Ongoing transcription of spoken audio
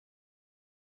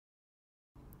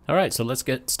All right, so let's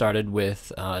get started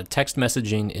with text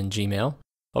messaging in Gmail.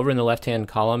 Over in the left-hand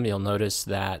column, you'll notice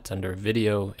that under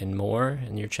Video and More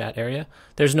in your chat area,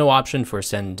 there's no option for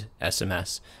Send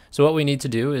SMS. So what we need to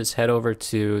do is head over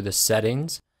to the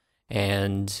Settings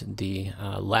and the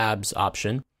Labs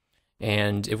option.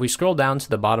 And if we scroll down to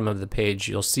the bottom of the page,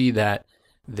 you'll see that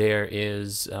there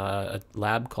is a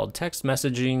lab called Text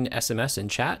Messaging SMS in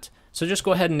Chat. So just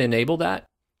go ahead and enable that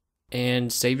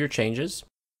and save your changes.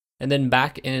 And then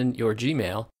back in your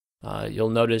Gmail, you'll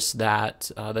notice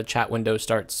that the chat window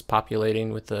starts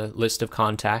populating with a list of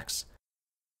contacts.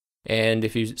 And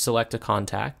if you select a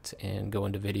contact and go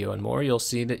into Video and More, you'll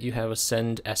see that you have a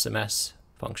Send SMS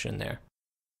function there.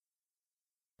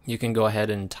 You can go ahead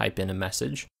and type in a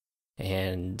message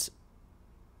and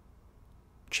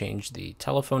change the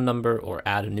telephone number or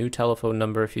add a new telephone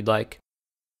number if you'd like.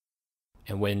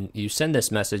 And when you send this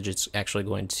message, it's actually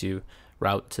going to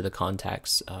route to the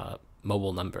contact's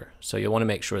mobile number. So you'll want to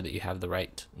make sure that you have the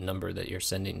right number that you're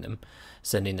sending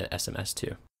the SMS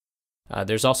to.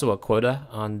 There's also a quota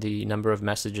on the number of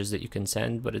messages that you can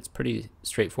send, but it's pretty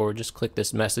straightforward. Just click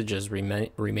this message as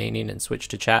remaining and switch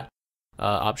to chat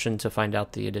option to find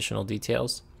out the additional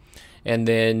details. And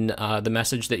then the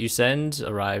message that you send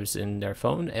arrives in their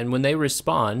phone, and when they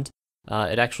respond,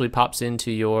 it actually pops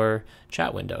into your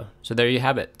chat window. So there you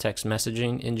have it, text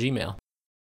messaging in Gmail.